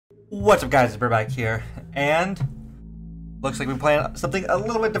What's up, guys? We're back here, and looks like we're playing something a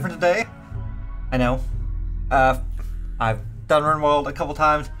little bit different today. I know. I've done Rimworld a couple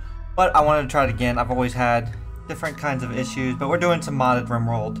times, but I wanted to try it again. I've always had different kinds of issues, but we're doing some modded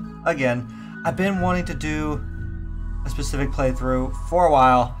Rimworld again. I've been wanting to do a specific playthrough for a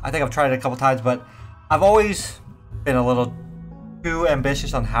while. I think I've tried it a couple times, but I've always been a little too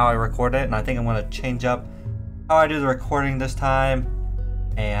ambitious on how I record it, and I think I'm going to change up how I do the recording this time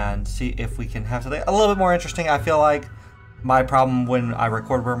and see if we can have something a little bit more interesting. I feel like my problem when I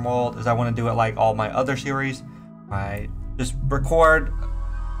record Rimworld is I want to do it like all my other series. I just record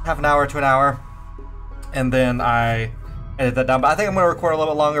half an hour to an hour and then I edit that down. But I think I'm going to record a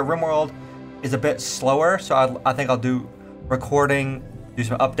little bit longer. Rimworld is a bit slower, so I think I'll do recording, do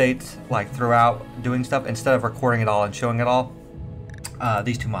some updates like throughout doing stuff instead of recording it all and showing it all.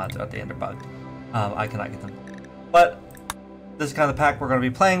 These two mods at the end are bugged. I cannot get them. But this is kind of the pack we're going to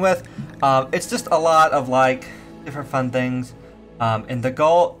be playing with. It's just a lot of like different fun things. And the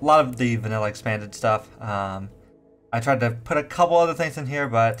goal, a lot of the vanilla expanded stuff. I tried to put a couple other things in here,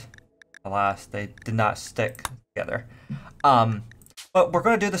 but alas, they did not stick together. But we're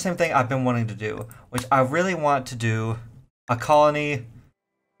going to do the same thing I've been wanting to do, which I really want to do a colony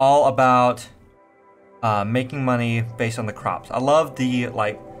all about making money based on the crops. I love the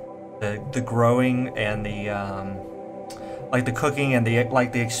the growing and the like the cooking and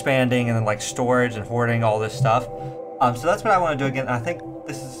the expanding and then like storage and hoarding, all this stuff. So that's what I want to do again. I think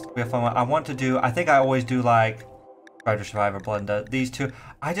this is gonna be a fun one. I want to do, I think I always do like Try to Survive or Blood and Death. These two.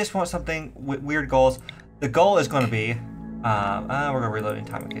 I just want something with weird goals. The goal is going to be, we're going to reload in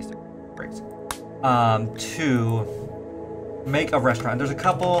time in case it breaks. To make a restaurant. There's a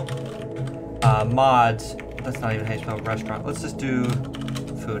couple mods. That's not even how you spell restaurant. Let's just do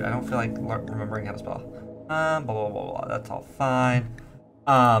food. I don't feel like remembering how to spell. Blah, blah, blah, blah. That's all fine.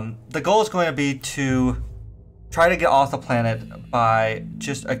 The goal is going to be to try to get off the planet by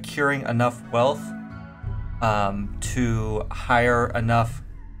just accruing enough wealth to hire enough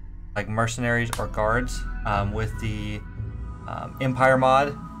like mercenaries or guards with the Empire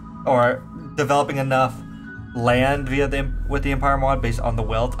mod, or developing enough land with the Empire mod based on the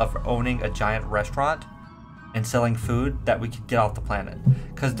wealth of owning a giant restaurant and selling food that we could get off the planet.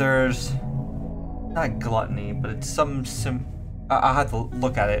 Because there's not gluttony, but it's I'll have to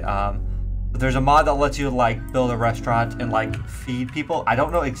look at it. But there's a mod that lets you like build a restaurant and like feed people. I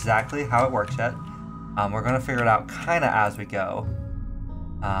don't know exactly how it works yet. We're gonna figure it out kind of as we go.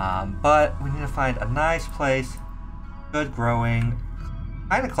 But we need to find a nice place, good growing,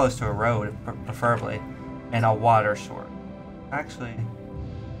 kind of close to a road, preferably, and a water source. Actually,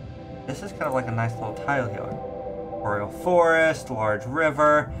 this is kind of like a nice little tile here. Boreal forest, large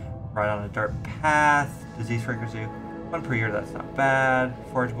river, right on a dirt path, disease frequency 1 per year, that's not bad.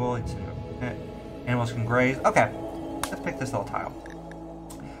 Forageable, animals can graze. Okay, let's pick this little tile.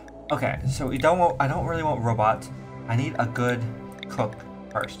 Okay, so I don't really want robots. I need a good cook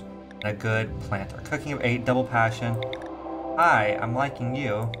first, and a good planter. Cooking of 8, double passion. Hi, I'm liking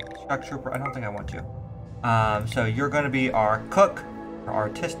you. Shock trooper, I don't think I want you. So you're going to be our cook, or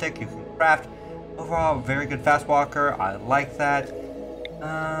artistic, you can craft. Overall, very good fast walker, I like that.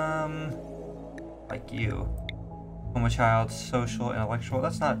 Like you. Home child, social, intellectual,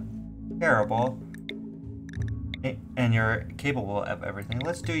 that's not terrible. And you're capable of everything.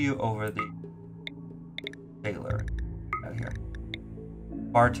 Let's do you over the sailor out here.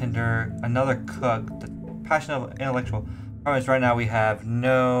 Bartender, another cook, the passionate intellectual. Problem is right now we have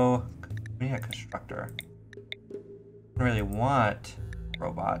no, we need a constructor. I don't really want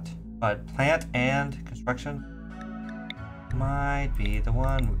robot, but plant and construction might be the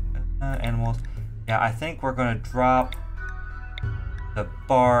one. Animals. Yeah, I think we're gonna drop the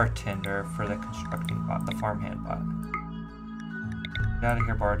bartender for the constructing bot, the farmhand bot. Get out of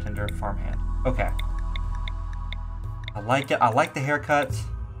here, bartender, farmhand. Okay. I like it. I like the haircuts.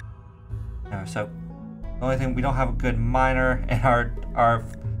 No, so the only thing, we don't have a good miner, and our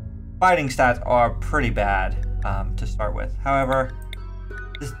fighting stats are pretty bad to start with. However,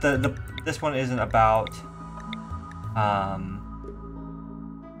 this one isn't about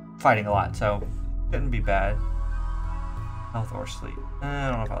fighting a lot, so it shouldn't be bad. Health or sleep. I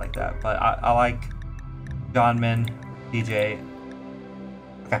don't know if I like that, but I like Johnman, DJ.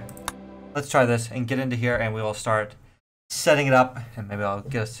 Okay, let's try this and get into here, and we will start setting it up, and maybe I'll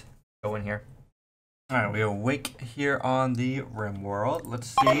get us going here. All right, we awake here on the Rimworld. Let's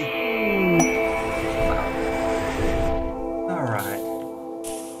see. All right.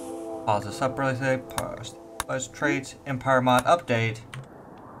 Pause this up really quick. Pause traits. Empire mod update.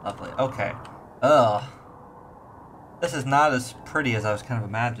 Lovely. Okay. Ugh. This is not as pretty as I was kind of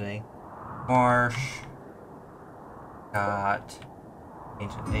imagining. Marsh. Got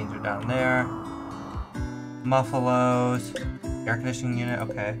ancient danger down there. Muffalos. Air conditioning unit,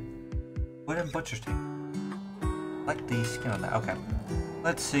 okay. Wooden butcher's table. I like the skin on that, okay.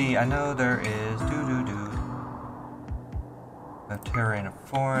 Let's see, I know there is no terrain of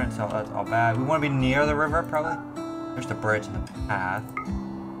foreign, so that's all bad. We want to be near the river, probably. There's the bridge and the path.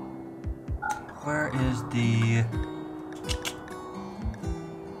 Where is the...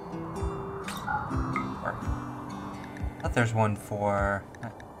 I thought there's one for...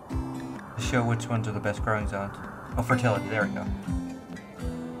 to show which ones are the best growing zones. Oh, fertility, there we go.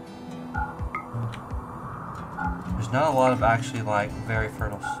 There's not a lot of actually, like, very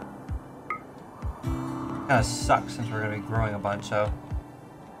fertile... Kind of sucks since we're going to be growing a bunch, so...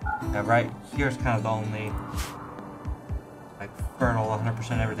 Yeah, right here's kind of the only... like, fertile,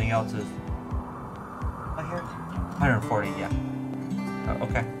 100%, everything else is... Right here? 140, yeah. Oh,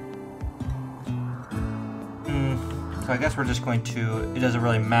 okay. So I guess we're just going to... It doesn't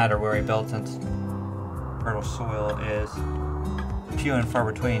really matter where we build since fertile soil is few and far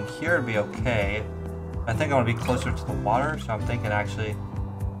between. Here would be okay. I think I want to be closer to the water, so I'm thinking actually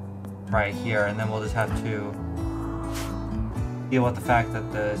right here, and then we'll just have to deal with the fact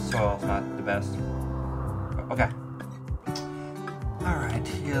that the soil is not the best. Okay. Alright,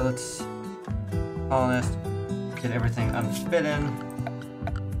 here let's colonist, get everything unbidden.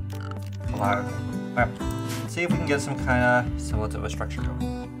 Alright. Let's see if we can get some kind of semblance of a structure going.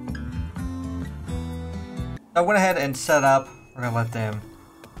 So I went ahead and set up, we're gonna let them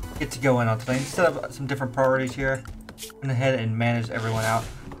get to go in on today. Set up some different priorities here. Went ahead and managed everyone out.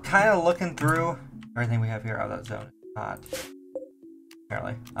 Kind of looking through everything we have here. Oh, that zone is not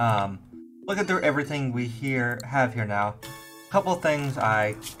apparently. Looking through everything we have here now. A couple of things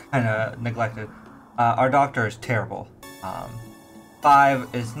I kind of neglected. Our doctor is terrible. 5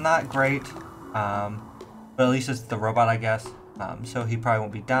 is not great, but at least it's the robot, I guess. So he probably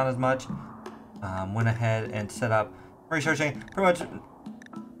won't be down as much. Went ahead and set up researching. Pretty much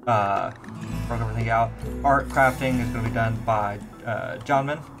broke everything out. Art crafting is going to be done by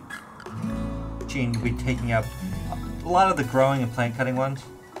Johnman. Gene will be taking up a lot of the growing and plant cutting ones.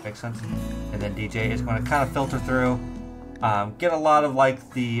 Makes sense. And then DJ is going to kind of filter through, get a lot of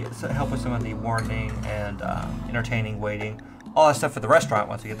like the help with some of the warning and entertaining, waiting, all that stuff for the restaurant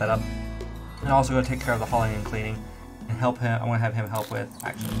once we get that up. And also going to take care of the hauling and cleaning and help him. I want to have him help with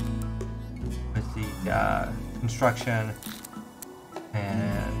actually with the construction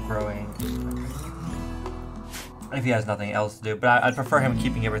and growing. If he has nothing else to do, but I'd prefer him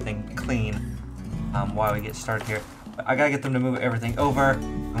keeping everything clean while we get started here. But I gotta get them to move everything over.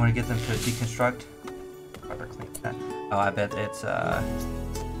 I want to get them to deconstruct. Oh, I bet it's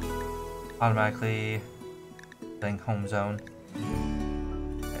automatically setting home zone.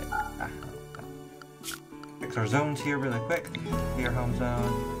 Fix our zones here really quick. Here, home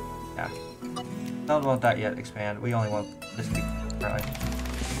zone. Yeah. Don't want that yet. Expand. We only want this to be apparently.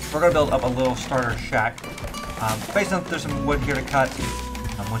 We're gonna build up a little starter shack. Based on there's some wood here to cut,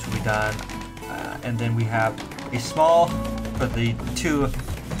 which will be done, and then we have a small for the 2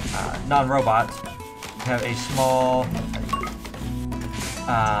 non-robots. We have a small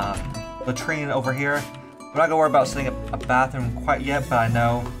latrine over here. We're not gonna worry about setting up a bathroom quite yet, but I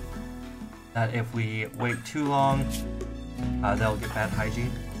know that if we wait too long, they'll get bad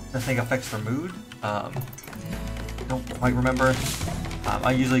hygiene. This thing affects their mood. Don't quite remember.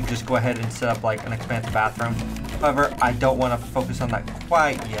 I usually just go ahead and set up like an expansive bathroom. However, I don't want to focus on that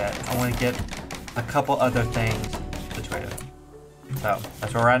quite yet. I want to get a couple other things situated. So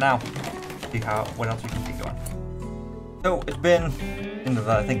that's where we're at now. See what else we can keep going. So it's been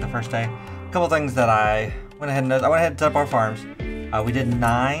I think the first day. A couple things that I went ahead and set up our farms. We did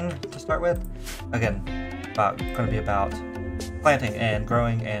 9 to start with. Again, going to be about planting and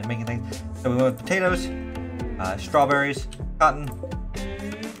growing and making things. So we went with potatoes, strawberries, cotton,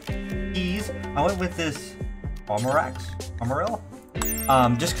 peas. I went with this Amaril,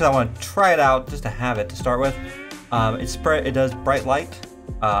 just because I want to try it out, just to have it to start with. It does bright light,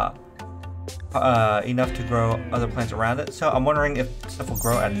 enough to grow other plants around it. So I'm wondering if stuff will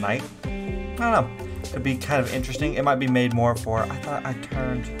grow at night. I don't know. Could be kind of interesting. It might be made more for. I thought I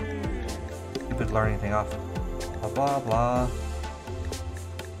turned. Stupid learning thing off. Blah blah blah.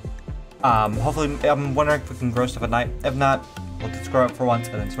 Hopefully, I'm wondering if we can grow stuff at night. If not, we'll just grow it for once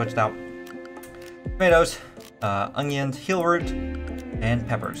and then switch it out. Tomatoes, onions, heel root, and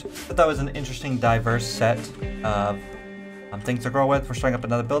peppers. But that was an interesting, diverse set of things to grow with. We're starting up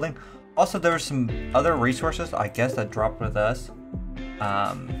another building. Also, there were some other resources, I guess, that dropped with us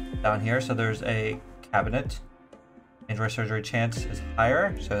down here. So there's a cabinet, Android surgery chance is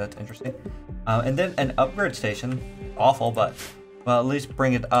higher, so that's interesting. And then an upgrade station. Awful, but well, at least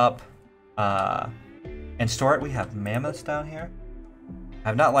bring it up and store it. We have mammoths down here.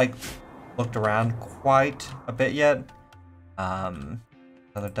 I've not like looked around quite a bit yet.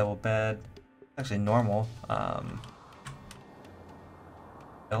 Another double bed. Actually normal.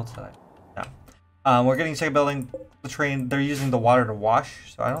 Built that. No. We're getting second building. The train. They're using the water to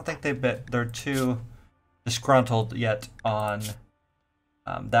wash, so I don't think they're too disgruntled yet on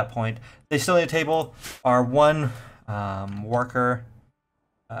that point. They still need a table. Our one worker,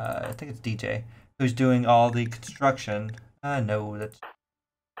 I think it's DJ, who's doing all the construction. No, that's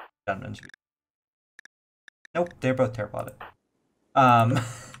Gunman's. Nope, they're both terrible at it.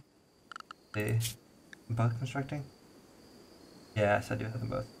 They both constructing? Yes, I do have them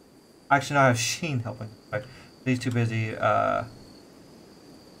both. Actually, no, I have Sheen helping. He's too busy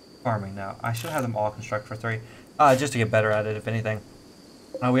farming now. I should have them all construct for 3, just to get better at it, if anything.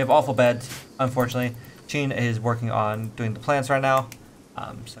 We have awful beds, unfortunately. Sheen is working on doing the plants right now,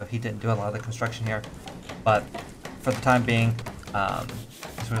 so he didn't do a lot of the construction here. But for the time being,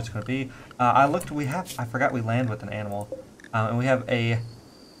 that's what it's going to be. I forgot we land with an animal, and we have a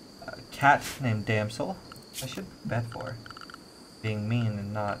cat named Damsel. I should be bad for being mean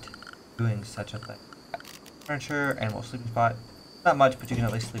and not doing such a thing. Furniture, animal sleeping spot. Not much, but you can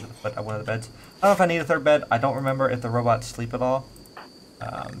at least sleep at one of the beds. I don't know if I need a 3rd bed. I don't remember if the robots sleep at all.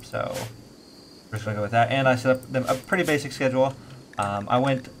 So we're just gonna go with that. And I set up them a pretty basic schedule. I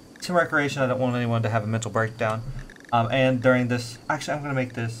went to recreation. I don't want anyone to have a mental breakdown. And during this, actually, I'm gonna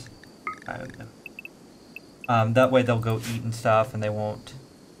make this. That way they'll go eat and stuff, and they won't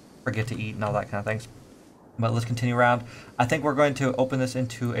forget to eat and all that kind of things. But let's continue around. I think we're going to open this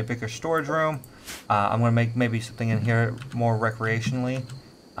into a bigger storage room. I'm going to make maybe something in here more recreationally.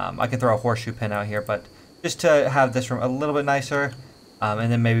 I can throw a horseshoe pin out here, but just to have this room a little bit nicer.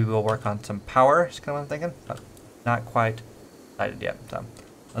 And then maybe we'll work on some power, is kind of what I'm thinking. But not quite decided yet. So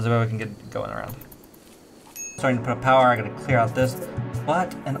that's the way we can get going around. Starting to put up power, I got to clear out this.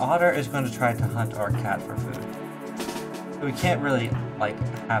 But an otter is going to try to hunt our cat for food. So we can't really like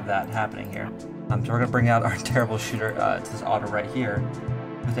have that happening here. So we're going to bring out our terrible shooter. It's this otter right here,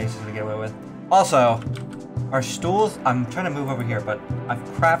 who thinks he's going to get away with. Also, our stools, I'm trying to move over here, but I've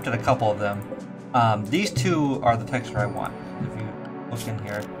crafted a couple of them. These 2 are the texture I want. If you look in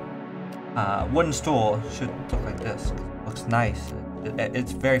here, wooden stool should look like this. It looks nice.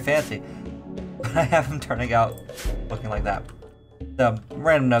 It's very fancy. But I have them turning out looking like that. The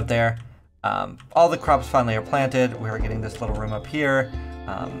random note there. All the crops finally are planted. We're getting this little room up here.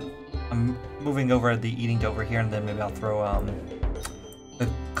 I'm moving over the eating to over here, and then maybe I'll throw the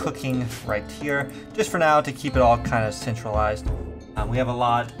cooking right here, just for now to keep it all kind of centralized. We have a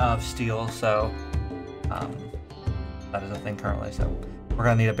lot of steel, so that is a thing currently. So we're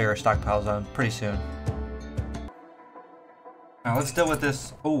gonna need a bigger stockpile zone pretty soon. Now let's deal with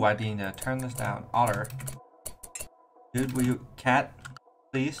this. Oh, I need to turn this down. Otter, dude, will you cat,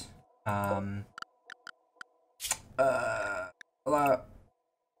 please? Hello.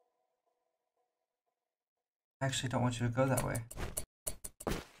 I actually don't want you to go that way.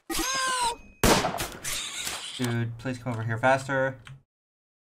 Dude, please come over here faster.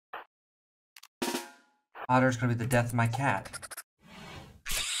 Otter's gonna be the death of my cat.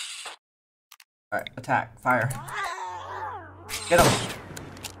 Alright, attack, fire. Get him!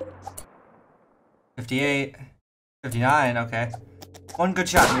 58, 59, okay. One good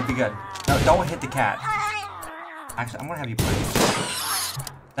shot and you'll be good. No, don't hit the cat. Actually, I'm gonna have you play.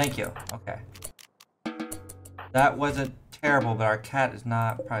 Thank you, okay. That wasn't terrible, but our cat is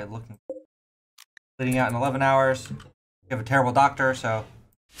not probably looking. Bleeding out in 11 hours. We have a terrible doctor, so.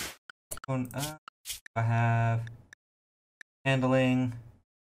 I have handling.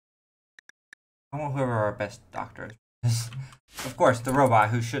 I want whoever our best doctor is. Of course, the robot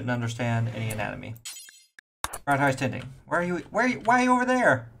who shouldn't understand any anatomy. Prioritize tending. Where are you? Why are you over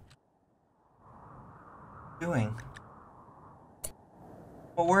there? What are you doing?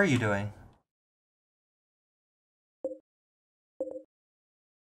 What were you doing?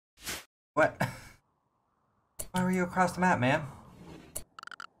 What? Why were you across the map, man?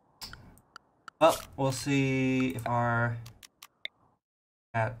 Well, we'll see if our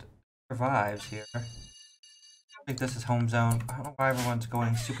cat survives here. I think this is home zone. I don't know why everyone's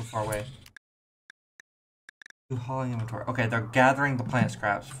going super far away. Hauling inventory. Okay, they're gathering the plant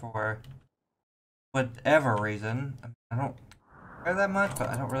scraps for whatever reason. I don't care that much, but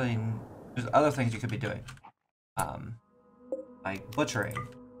I don't really. There's other things you could be doing, like butchering.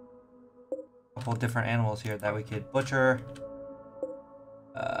 A couple different animals here that we could butcher.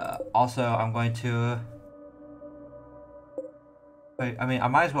 Also, I'm going to I mean, I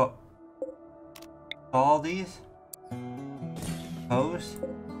might as well install these. Hose.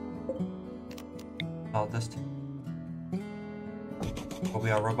 All this will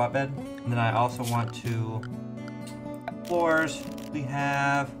be our robot bed. And then I also want to floors. We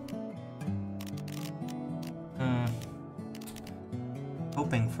have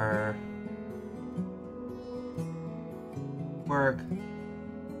hoping for work.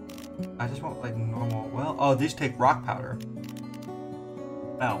 I just want like normal. Well, oh, these take rock powder.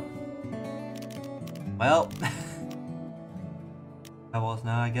 Oh. Well. Pebbles.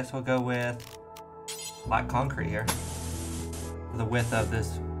 No, I guess we'll go with black concrete here. For the width of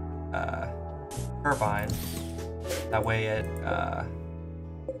this turbine. That way it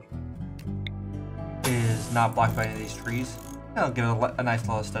is not blocked by any of these trees. I'll give it a nice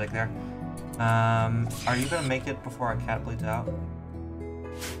little aesthetic there. Are you gonna make it before our cat bleeds out?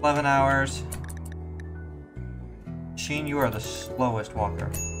 11 hours. Sheen, you are the slowest walker.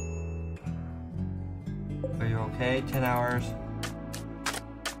 Are you okay? 10 hours.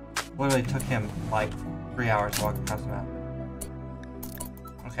 Literally took him like 3 hours to walk across the map.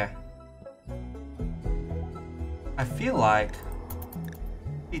 Okay. I feel like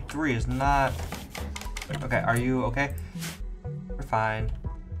P3 is not... Okay, are you okay? We're fine.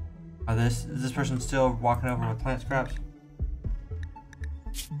 Is this person still walking over with plant scraps?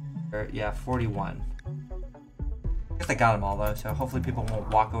 Yeah, 41. I guess I got them all though, so hopefully people won't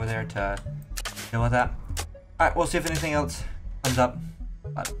walk over there to deal with that. Alright, we'll see if anything else comes up.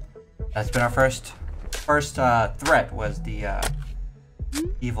 But that's been our first threat, was the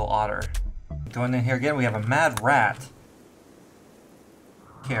evil otter. Going in here again, we have a mad rat.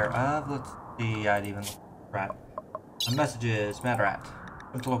 Care of, let's see, I'd even rat. The messages, mad rat.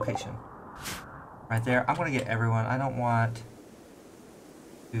 What's the location? Right there. I'm gonna get everyone. I don't want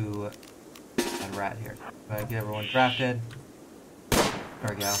to mad rat here. I'm gonna get everyone drafted. There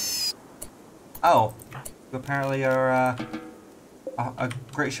we go. Oh, you apparently are a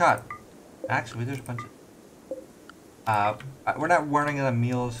great shot. Actually, there's a bunch of... we're not running out of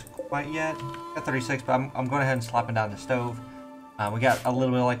meals quite yet. Got 36, but I'm going ahead and slapping down the stove. We got a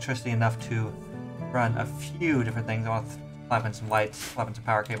little bit of electricity, enough to run a few different things. I want to slap in some lights, slap in some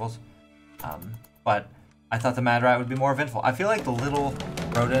power cables. But I thought the mad rat would be more eventful. I feel like the little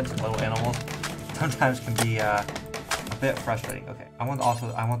rodents and little animals sometimes can be a bit frustrating. Okay, I want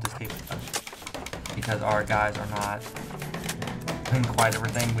this table touched because our guys are not doing quite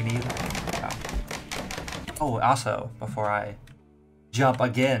everything we need. Oh, also, before I jump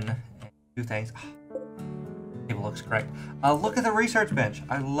again and do things, table looks correct. Look at the research bench.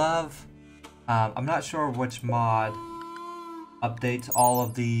 I love, I'm not sure which mod updates all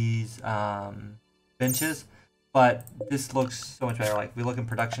of these benches, but this looks so much better. Like, we look in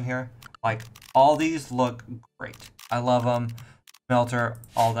production here, like, all these look great. I love them. Smelter,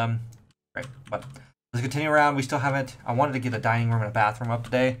 all of them, great. But let's continue around. We still haven't, I wanted to get a dining room and a bathroom up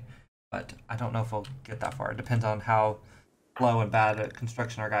today, but I don't know if we'll get that far. It depends on how slow and bad at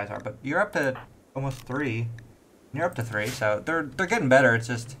construction our guys are. But you're up to almost 3. You're up to 3, so they're getting better. It's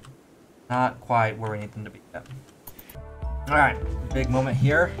just not quite where we need them to be yet. All right, big moment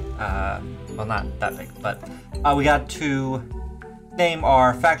here. Well, not that big, but we got to name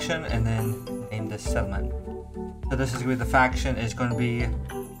our faction and then name this settlement. So this is going to be the faction. Is going to be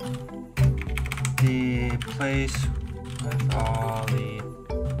the place with all the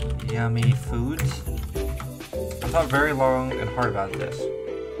yummy foods. I thought very long and hard about this.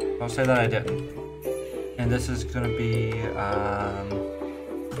 I'll say that I didn't. And this is gonna be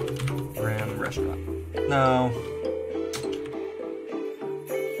Rim Restaurant. No.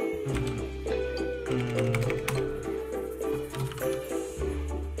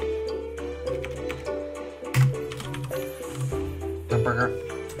 Burger.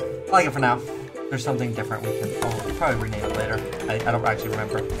 I like it for now. There's something different we can. Oh, we'll probably rename it later. I don't actually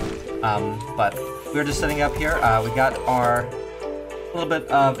remember. But we're just sitting up here. We got our little bit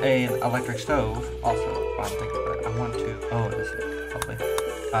of an electric stove. Also, I'm thinking about it. I want to. Oh, this is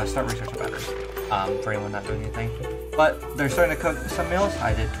lovely. Start researching batteries. For anyone not doing anything. But they're starting to cook some meals.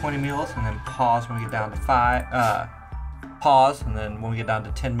 I did 20 meals and then pause when we get down to 5. Pause and then when we get down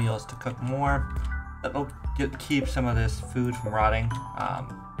to 10 meals to cook more. That'll keep some of this food from rotting.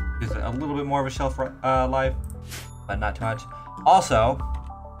 Gives it a little bit more of a shelf life, but not too much. Also,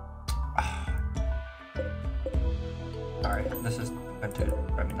 sorry, this is going to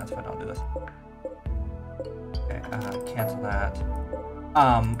drive me nuts if I don't do this. Okay, cancel that.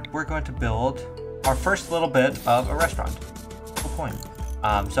 We're going to build our first little bit of a restaurant. Cool point.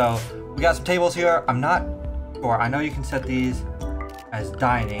 So we got some tables here. I'm not sure. I know you can set these as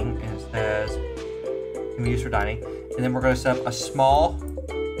dining, and it says can be used for dining. and then we're going to set up a small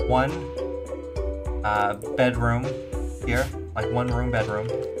one bedroom here, like one room bedroom,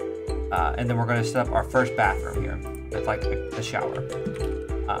 and then we're going to set up our first bathroom here with like a shower.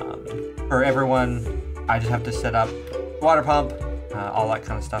 For everyone, I just have to set up water pump, all that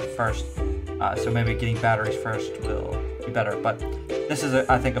kind of stuff first. So maybe getting batteries first will be better, but this is,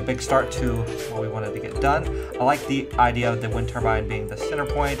 I think, a big start to what we wanted to get done. I like the idea of the wind turbine being the center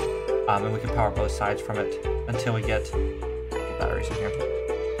point, and we can power both sides from it until we get the batteries in here.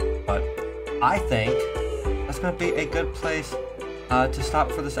 But I think that's going to be a good place to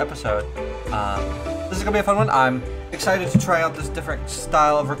stop for this episode. This is going to be a fun one. I'm excited to try out this different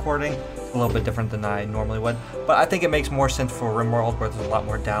style of recording. A little bit different than I normally would, but I think it makes more sense for Rimworld where there's a lot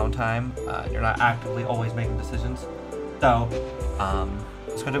more downtime. You're not actively always making decisions. So,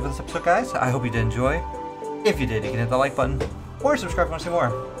 that's gonna do it for this episode, guys. I hope you did enjoy. If you did, you can hit the like button or subscribe if you want to see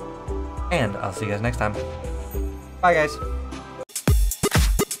more. And I'll see you guys next time. Bye, guys.